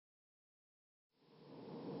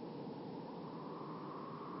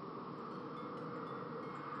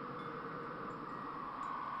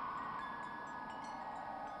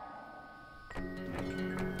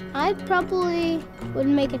I probably would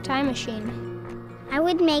make a time machine. I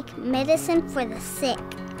would make medicine for the sick.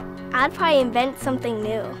 I'd probably invent something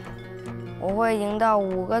new. 我会赢到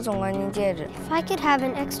5个总冠军戒指。 If I could have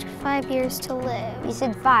an extra 5 years to live. You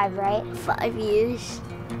said 5, right? 5 years.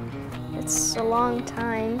 It's a long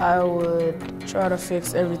time. I would try to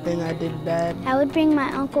fix everything I did bad. I would bring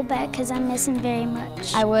my uncle back because I miss him very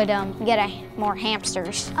much. I would get more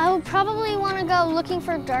hamsters. I would probably want to go looking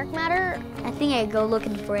for dark matter. I think I'd go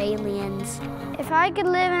looking for aliens. If I could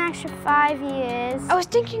live an extra 5 years. I was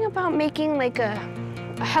thinking about making like a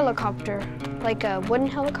helicopter, like a wooden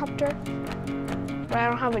helicopter, but I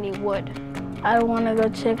don't have any wood. I want to go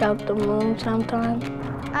check out the moon sometime.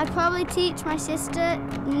 I'd probably teach my sister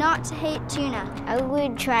not to hate tuna. I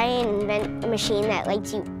would try and invent a machine that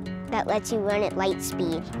lets you run at light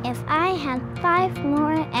speed. If I had 5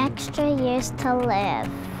 more extra years to live.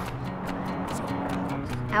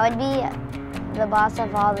 I would be the boss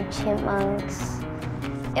of all the chipmunks.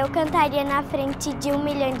 Eu cantaria na frente de 1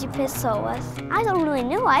 milhão de pessoas. I don't really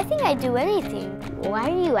know. I think I'd do anything. Why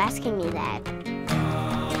are you asking me that?